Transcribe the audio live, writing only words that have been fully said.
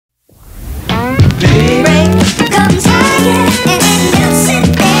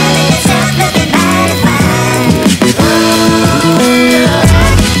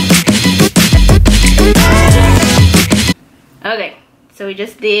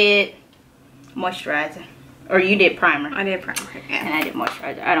just did moisturizer. Or you did primer. I did primer, yeah. And I did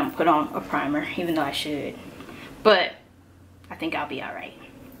moisturizer. I don't put on a primer, even though I should. But I think I'll be alright.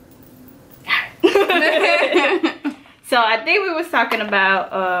 So I think we was talking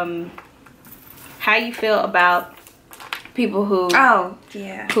about how you feel about people who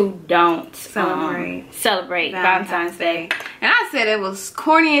who don't celebrate Valentine's Day. And I said it was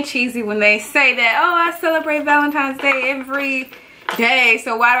corny and cheesy when they say that, oh, I celebrate Valentine's Day every day,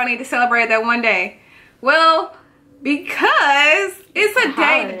 so why do I need to celebrate that one day? Well, because it's a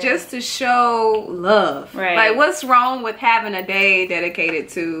day just to show love. Right. Like, what's wrong with having a day dedicated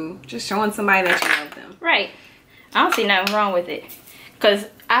to just showing somebody that you love them? Right. I don't see nothing wrong with it. Because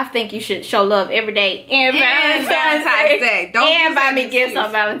I think you should show love every day and Valentine's Day. Don't and buy me gifts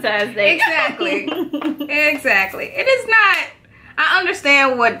on Valentine's Day. Exactly. Exactly. It is not. I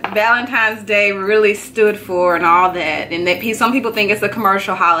understand what Valentine's Day really stood for and all that. And that some people think it's a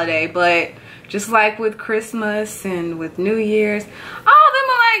commercial holiday. But just like with Christmas and with New Year's, all of them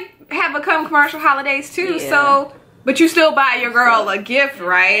are like have become commercial holidays too. Yeah. So, but you still buy your girl a gift,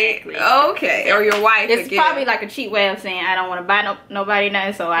 right? Exactly. Okay. Or your wife It's a gift. probably like a cheap way of saying I don't want to buy nobody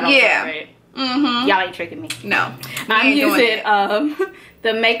nothing, so I don't celebrate it. Y'all ain't tricking me. No. I'm using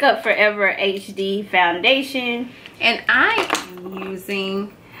the Makeup Forever HD foundation. And I am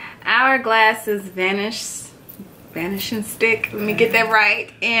using Hourglass's Vanishing Stick. Let me get that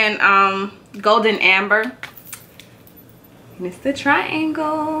right. And Golden Amber. And it's the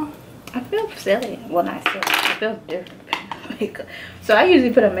triangle. I feel silly. Well, not silly. I feel different. Makeup. So I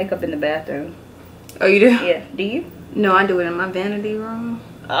usually put on makeup in the bathroom. Oh, you do? Yeah. Do you? No, I do it in my vanity room.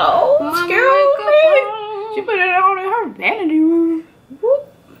 Oh, excuse me. She put it on in her vanity room. Whoop.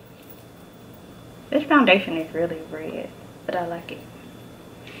 This foundation is really red, but I like it.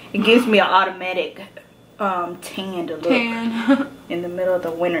 It gives me an automatic tan to look in the middle of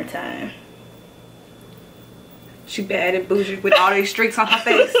the winter time. She bad and bougie with all these streaks on her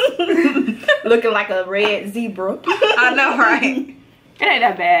face. Looking like a red zebra. I know, right? It ain't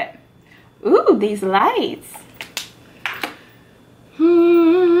that bad. Ooh, these lights.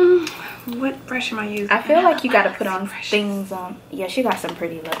 What brush am I using? I feel like you gotta put on things on. Yeah, she got some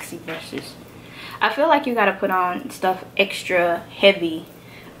pretty luxy brushes. I feel like you gotta put on stuff extra heavy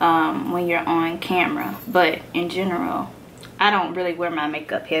when you're on camera. But in general, I don't really wear my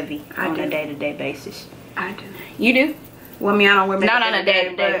makeup heavy on a day-to-day basis. I do. You do? Well, I mean, I don't wear makeup not on a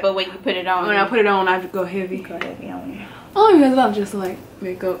day-to-day, but when you put it on. When I put it on, I go heavy. Go heavy on you. Oh, because I just like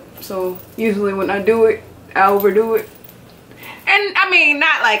makeup. So usually when I do it, I overdo it. And I mean,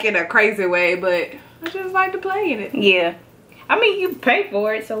 not like in a crazy way, but I just like to play in it. Yeah. I mean, you pay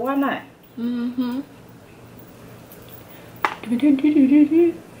for it, so why not?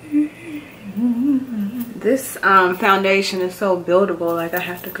 This foundation is so buildable. Like I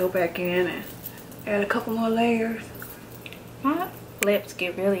have to go back in and add a couple more layers. My lips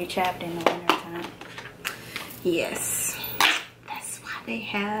get really chapped in the winter time. Yes. That's why they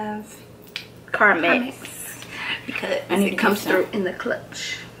have Carmex. Because it comes through in the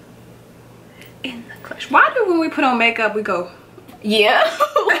clutch. In the clutch. Why do when we put on makeup we go? Yeah.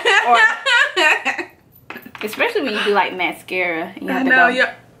 Or, especially when you do like mascara. You have to go.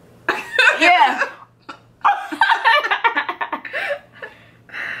 Yeah. Yeah.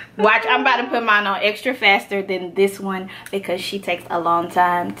 Watch, I'm about to put mine on extra faster than this one because she takes a long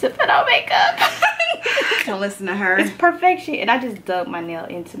time to put on makeup. Don't listen to her. It's perfection. And I just dug my nail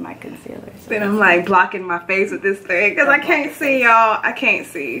into my concealer. So then I'm like blocking my face with this thing because I can't see, y'all. I can't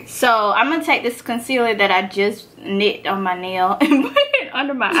see. So I'm going to take this concealer that I just knit on my nail and put it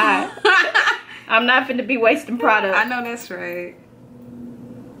under my eye. I'm not finna be wasting product. I know that's right.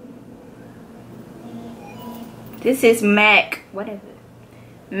 This is MAC. What is it?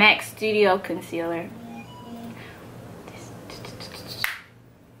 MAC Studio Concealer.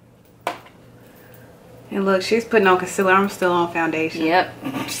 And look, she's putting on concealer. I'm still on foundation. Yep.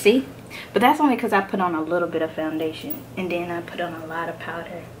 See? But that's only because I put on a little bit of foundation. And then I put on a lot of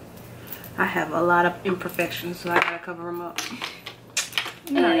powder. I have a lot of imperfections, so I gotta cover them up.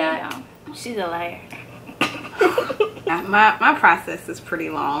 No. She's a liar. my process is pretty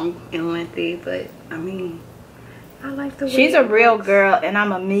long and lengthy, but I mean, I like the way she's a real girl and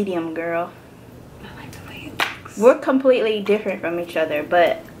I'm a medium girl. I like the way it looks. We're completely different from each other,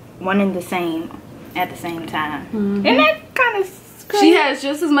 but one and the same at the same time. And that kind of crazy. She has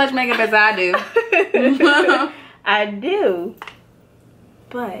just as much makeup as I do. I do,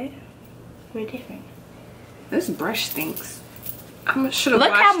 but we're different. This brush stinks. I should have.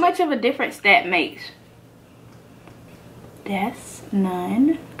 Look how much of a difference that makes. That's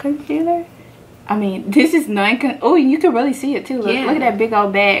none concealer. I mean, this is oh, you can really see it too. Look, Yeah. look at that big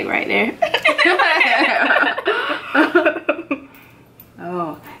old bag right there.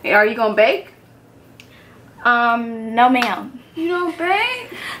 Oh, hey, are you gonna bake? No ma'am. You don't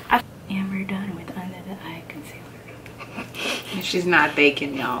bake? And we're done with under the eye concealer. She's not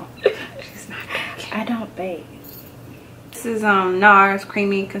baking, y'all. She's not baking. I don't bake. This is NARS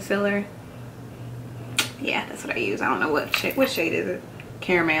creamy concealer. Yeah, that's what I use. I don't know what shade is it?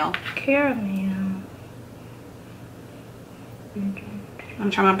 Caramel. Caramel. I'm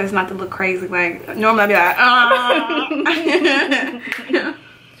trying my best not to look crazy. Like normally I'd be like,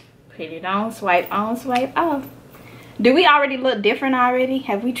 Put it on, swipe off. Do we already look different already?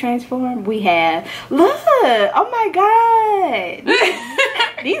 Have we transformed? We have. Look! Oh my god!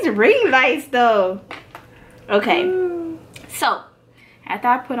 These ring lights though. Okay. Ooh. So, after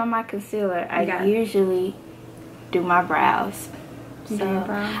I put on my concealer, I usually do my brows. So,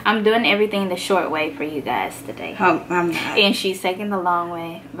 I'm doing everything the short way for you guys today. Oh, I'm not. And she's taking the long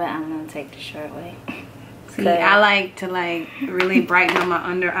way, but I'm gonna take the short way. See, I like to really brighten up my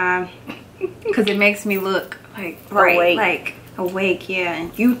under eye because it makes me look like bright, awake. Awake, yeah,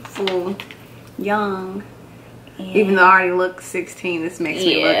 and youthful, young. Yeah. Even though I already look 16, this makes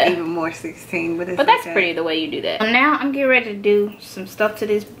me look even more 16. But that's pretty the way you do that. Now I'm getting ready to do some stuff to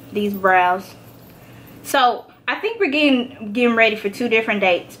these brows. So I think we're getting ready for 2 different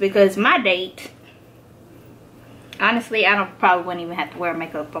dates because my date, honestly, I probably wouldn't even have to wear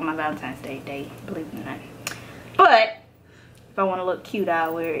makeup on my Valentine's Day date, believe it or not. But if I want to look cute,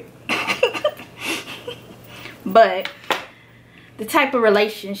 I'll wear it. But the type of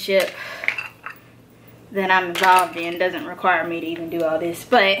relationship that I'm involved in doesn't require me to even do all this.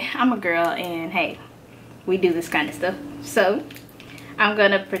 But I'm a girl and hey, we do this kind of stuff. So I'm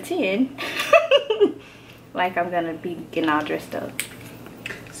gonna pretend like I'm gonna be getting all dressed up.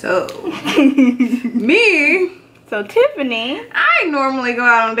 So me. So Tiffany, I normally go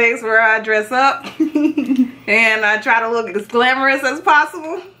out on dates where I dress up and I try to look as glamorous as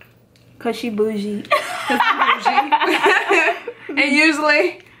possible. Cause she bougie. And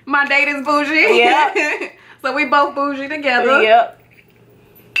usually my date is bougie. Yeah. So we both bougie together. Yep.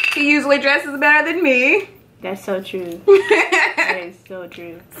 He usually dresses better than me. That's so true. That is so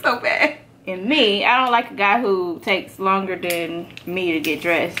true. So bad. And me, I don't like a guy who takes longer than me to get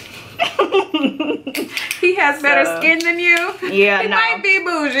dressed. He has better skin than you. Yeah, he might be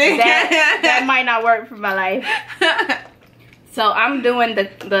bougie. That might not work for my life. So I'm doing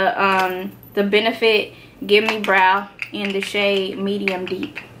the Benefit Give Me Brow in the shade Medium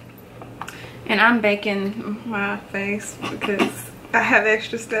Deep. And I'm baking my face because I have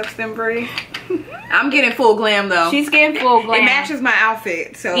extra steps than Bree. I'm getting full glam though. She's getting full glam. It matches my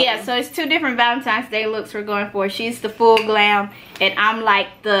outfit. So yeah, so it's 2 different Valentine's Day looks we're going for. She's the full glam and I'm like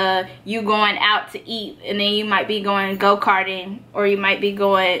you going out to eat and then you might be going go-karting or you might be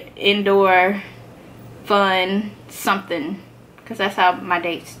going indoor fun something. Because that's how my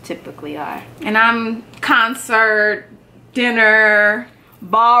dates typically are. And I'm concert, dinner,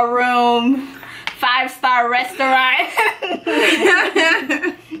 ballroom, 5-star restaurant.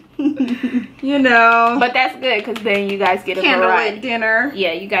 You know. But that's good because then you guys get a variety. Candlelit dinner.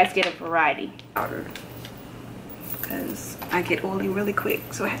 Yeah, you guys get a variety. Because I get oily really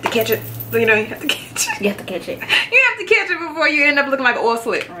quick, so I have to catch it. You know, you have to catch it. You have to catch it. You have to catch it before you end up looking like an oil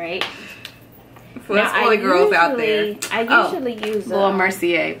slick. Right. For us oily girls out there. I usually use Laura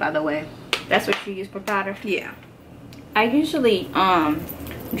Mercier, by the way. That's what you use for powder? Yeah. I usually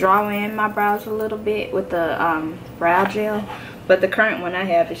draw in my brows a little bit with the brow gel, but the current one I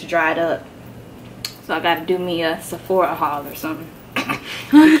have is dried up. So I gotta do me a Sephora haul or something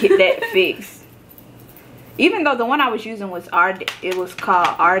to get that fixed. Even though the one I was using was it was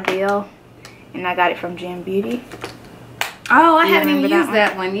called Ardell, and I got it from Gem Beauty. Oh, I haven't even used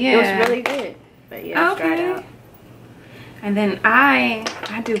that one. Yeah, it was really good. But yeah, it's dried out. And then I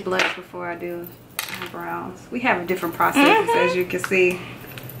do blush before I do eyebrows. We have different processes, as you can see.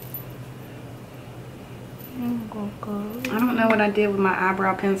 I don't know what I did with my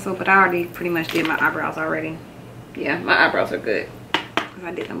eyebrow pencil, but I already pretty much did my eyebrows already. Yeah, my eyebrows are good because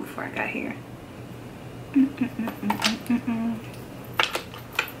I did them before I got here.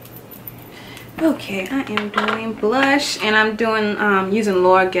 Okay, I am doing blush, and I'm doing using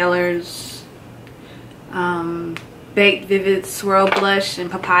Laura Geller's Baked Vivid Swirl Blush in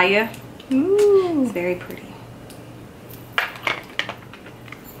Papaya. Ooh. It's very pretty.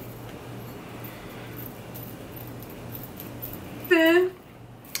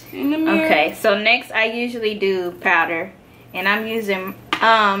 Okay, so next I usually do powder, and I'm using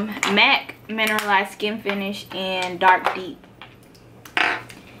MAC Mineralized Skin Finish in Dark Deep.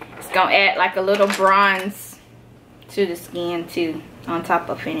 gonna add like a little bronze to the skin too, on top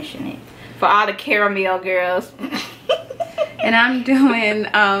of finishing it. For all the caramel girls. And I'm doing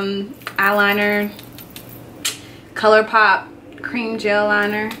eyeliner, ColourPop cream gel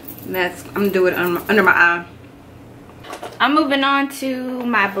liner. I'm doing it under my eye. I'm moving on to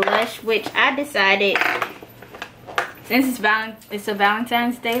my blush, which I decided, since it's a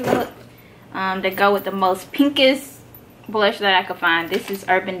Valentine's Day look, to go with the most pinkest blush that I could find. This is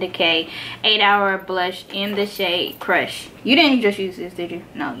Urban Decay 8-Hour Blush in the shade Crush. You didn't just use this, did you?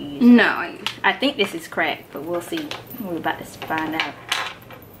 No, you used it. No. I think this is cracked, but we'll see. We're about to find out.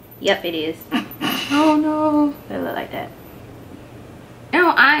 Yep, it is. Oh no. It look like that.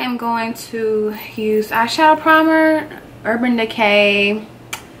 Now I am going to use eyeshadow primer, Urban Decay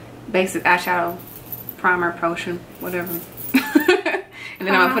basic eyeshadow primer potion, whatever. And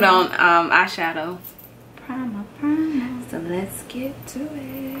then I'm gonna put on eyeshadow. Primer. So let's get to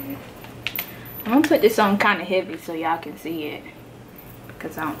it. I'm gonna put this on kind of heavy so y'all can see it,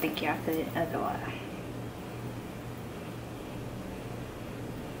 because I don't think y'all could otherwise.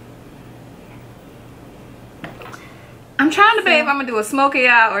 I'm trying to debate if I'm gonna do a smoky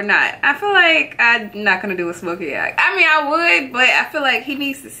eye or not. I feel like I'm not gonna do a smoky eye. I mean, I would, but I feel like he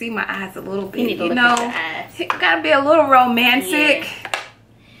needs to see my eyes a little bit. You know, he gotta be a little romantic. Yeah.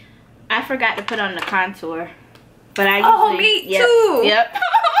 I forgot to put on the contour, but I usually, me too. Yep.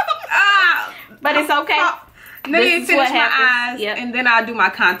 But it's okay. Let me finish my eyes, and then I'll do my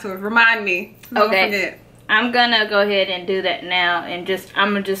contour. Remind me. Okay. I'm gonna go ahead and do that now, and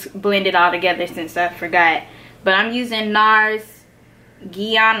I'm gonna just blend it all together since I forgot. But I'm using NARS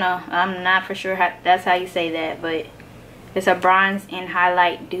Guyana. I'm not for sure that's how you say that, but it's a bronze and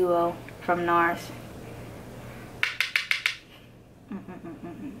highlight duo from NARS.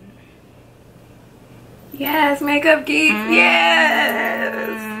 Yes, makeup geeks. Yes.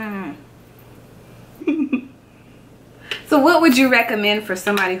 So what would you recommend for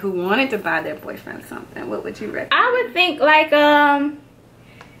somebody who wanted to buy their boyfriend something? What would you recommend? I would think like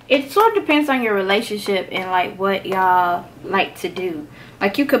it sort of depends on your relationship and like what y'all like to do.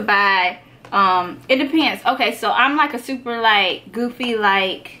 Like you could buy it depends. Okay, so I'm like a super like goofy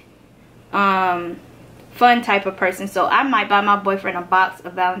like fun type of person, so I might buy my boyfriend a box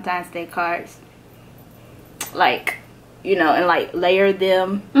of Valentine's Day cards, like, you know, and like layer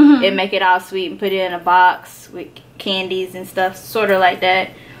them and make it all sweet and put it in a box with candies and stuff, sort of like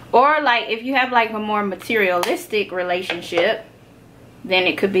that. Or like if you have like a more materialistic relationship, then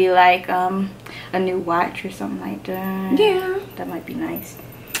it could be like a new watch or something like that. Yeah, that might be nice.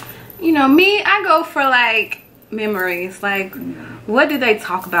 You know, me, I go for like memories. Like, what do they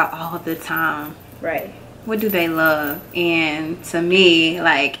talk about all the time? Right. What do they love? And to me,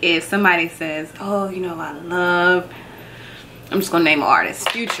 like, if somebody says, oh, you know, I'm just gonna name an artist,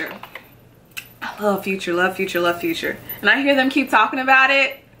 Future. I love Future, love Future, love Future. And I hear them keep talking about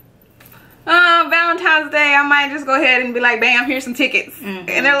it. Valentine's Day, I might just go ahead and be like, bam, here's some tickets. And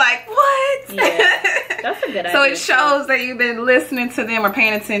they're like, what? Yeah, that's a good idea. So it shows that you've been listening to them or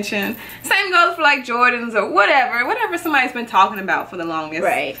paying attention. Same goes for like Jordans or whatever somebody's been talking about for the longest.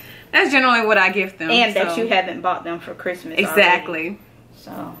 Right. That's generally what I gift them. And that you haven't bought them for Christmas. Exactly. Already.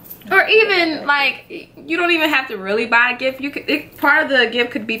 So. Or even like, you don't even have to really buy a gift. You could, part of the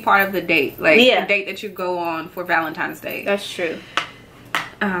gift could be part of the date, like the date that you go on for Valentine's Day. That's true.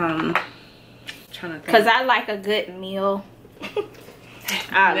 Because I like a good meal.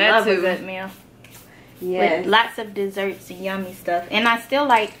 I love a good meal. Yes. With lots of desserts and yummy stuff. And I still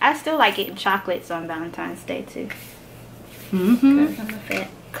like getting chocolates on Valentine's Day too.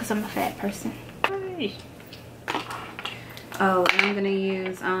 Because I'm a fat person. Oh, and I'm gonna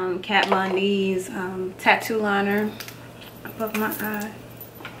use Kat Von D's tattoo liner above my eye.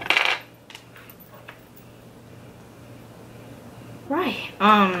 Right.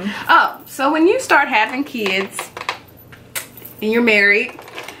 Oh, so when you start having kids and you're married,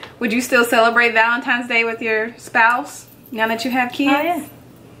 would you still celebrate Valentine's Day with your spouse now that you have kids? Oh, yeah.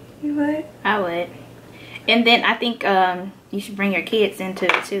 You would? I would. And then I think you should bring your kids into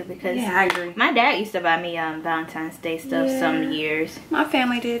it too, because I agree. My dad used to buy me Valentine's Day stuff some years. My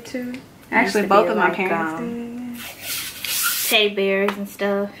family did too. Actually, both of my parents did. Teddy bears and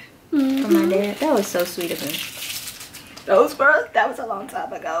stuff for my dad. That was so sweet of him. That was a long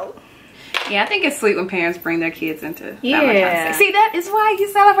time ago. Yeah, I think it's sweet when parents bring their kids into Valentine's Day. See, that is why you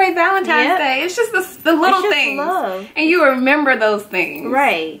celebrate Valentine's Day. It's just the little things. Love. And you remember those things.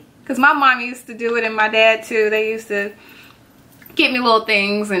 Right. Because my mom used to do it and my dad too. They used to get me little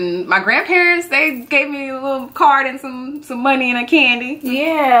things. And my grandparents, they gave me a little card and some money and a candy.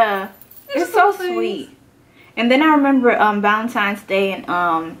 Yeah. It's so sweet. And then I remember Valentine's Day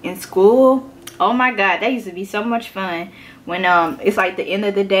in school. Oh my god, that used to be so much fun. When it's like the end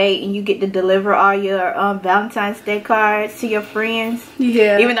of the day and you get to deliver all your Valentine's Day cards to your friends.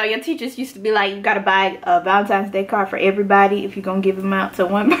 Yeah. Even though your teachers used to be like, you gotta buy a Valentine's Day card for everybody if you're gonna give them out to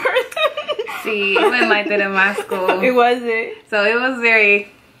one person. See, it wasn't like that in my school. It wasn't. So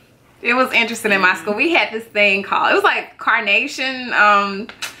it was interesting in my school. We had this thing called, it was like carnation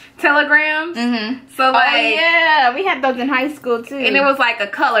telegrams. So like, oh yeah, we had those in high school too. And it was like a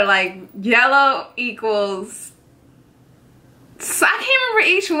color, like yellow equals, so I can't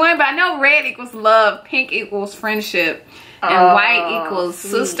remember each one, but I know red equals love, pink equals friendship, and white equals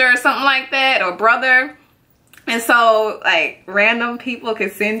sister or something like that, or brother. And so like random people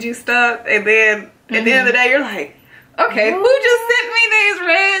could send you stuff, and then at the end of the day you're like, okay, who just sent me these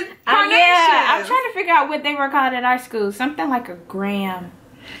red carnations? Yeah, I'm trying to figure out what they were called at our school. Something like a gram.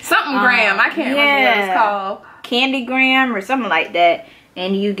 Something gram. I can't remember what it's called. Candy gram or something like that.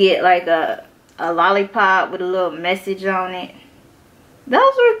 And you get like a lollipop with a little message on it.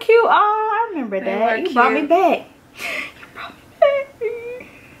 Those were cute. Oh, I remember that. You brought me back. You brought me back.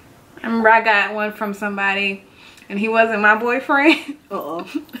 I remember I got one from somebody and he wasn't my boyfriend. Uh-oh.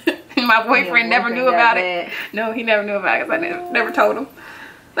 My boyfriend never knew about it. No, he never knew about it because I never told him.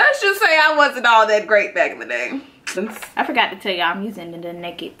 Let's just say I wasn't all that great back in the day. I forgot to tell you, I'm using the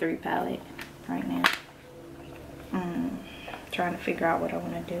Naked 3 palette right now. Trying to figure out what I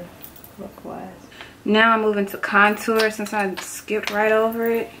want to do look-wise. Now I'm moving to contour since I skipped right over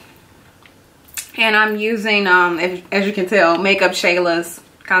it. And I'm using, as you can tell, Makeup Shayla's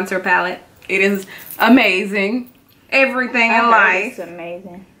contour palette. It is amazing. Everything in life. It's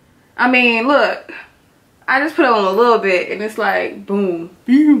amazing. I mean, look. I just put it on a little bit and it's like, boom.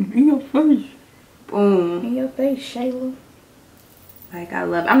 Boom, in your face. Boom. In your face, Shayla. Like, I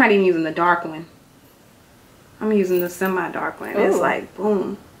love it. I'm not even using the dark one. I'm using the semi-dark one. Ooh. It's like,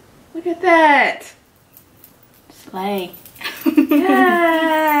 boom. Look at that. Slay.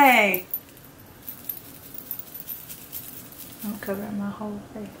 Yay. I'm covering my whole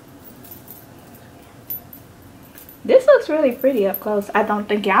face. This looks really pretty up close. I don't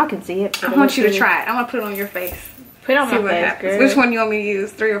think y'all can see it. I want you to try it. I'm going to put it on your face. Put it on my face, girl. Which one you want me to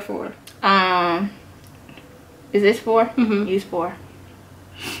use? 3 or 4? Is this 4? Use 4.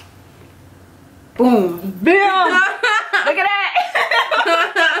 Boom. Boom. Look at that.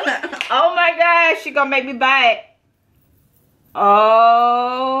 Oh my gosh. She gonna make me buy it.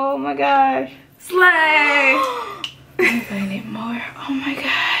 Oh my gosh. Slay. I need more. Oh my god.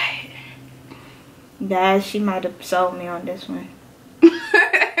 Guys, she might have sold me on this one.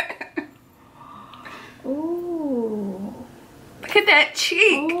 Ooh. Look at that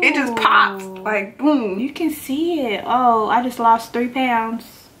cheek. Ooh. It just pops. Like, boom. You can see it. Oh, I just lost 3 pounds.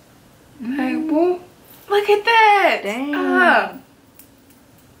 Like, boom. Look at that. Dang.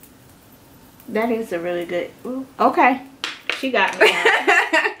 That is a really good. Ooh. Okay. She got me.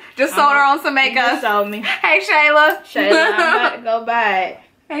 Just sold her on some makeup. Just sold me. Hey, Shayla. Shayla, I'm about to go buy it.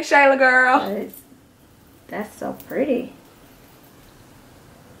 Hey, Shayla girl. That's so pretty.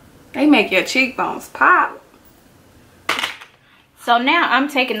 They make your cheekbones pop. So now I'm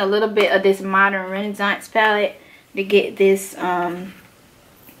taking a little bit of this Modern Renaissance palette to get this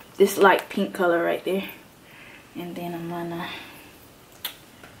this light pink color right there, and then I'm gonna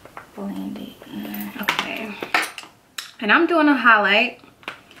blend it in. Okay, and I'm doing a highlight,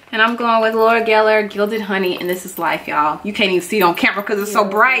 and I'm going with Laura Geller Gilded Honey, and this is Life, y'all. You can't even see it on camera because it's so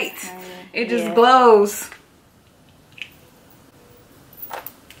bright. It just glows.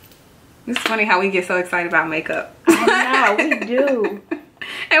 It's funny how we get so excited about makeup. I know, we do.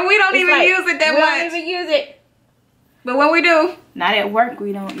 And we don't even use it that much. We don't even use it. But when we do. Not at work,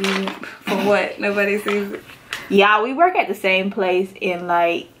 we don't use it. For what? Nobody sees it. Yeah, we work at the same place, and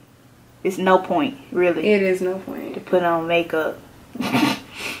like, it's no point, really. It is no point. To put on makeup.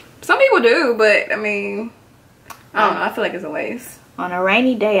 Some people do, but I mean, I don't know. I feel like it's a waste. On a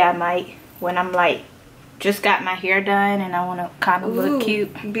rainy day, I might, when I'm like, just got my hair done and I want to kind of look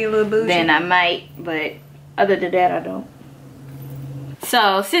cute. Be a little bougie. Then I might, but other than that, I don't.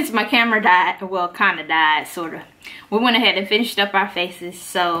 So, since my camera died, well, kind of died, sort of, we went ahead and finished up our faces.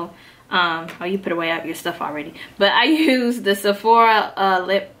 So, oh, you put away your stuff already. But I used the Sephora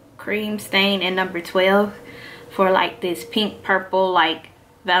lip cream stain in number 12 for like this pink purple, like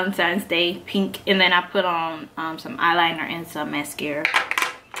Valentine's Day pink. And then I put on some eyeliner and some mascara.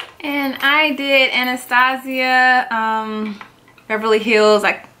 And I did Anastasia Beverly Hills.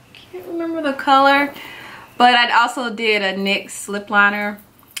 I can't remember the color. But I also did a NYX lip liner.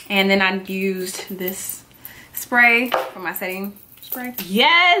 And then I used this spray for my setting spray.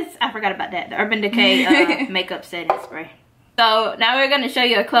 Yes, I forgot about that. The Urban Decay makeup setting spray. So now we're gonna show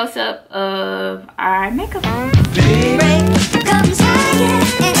you a close-up of our makeup.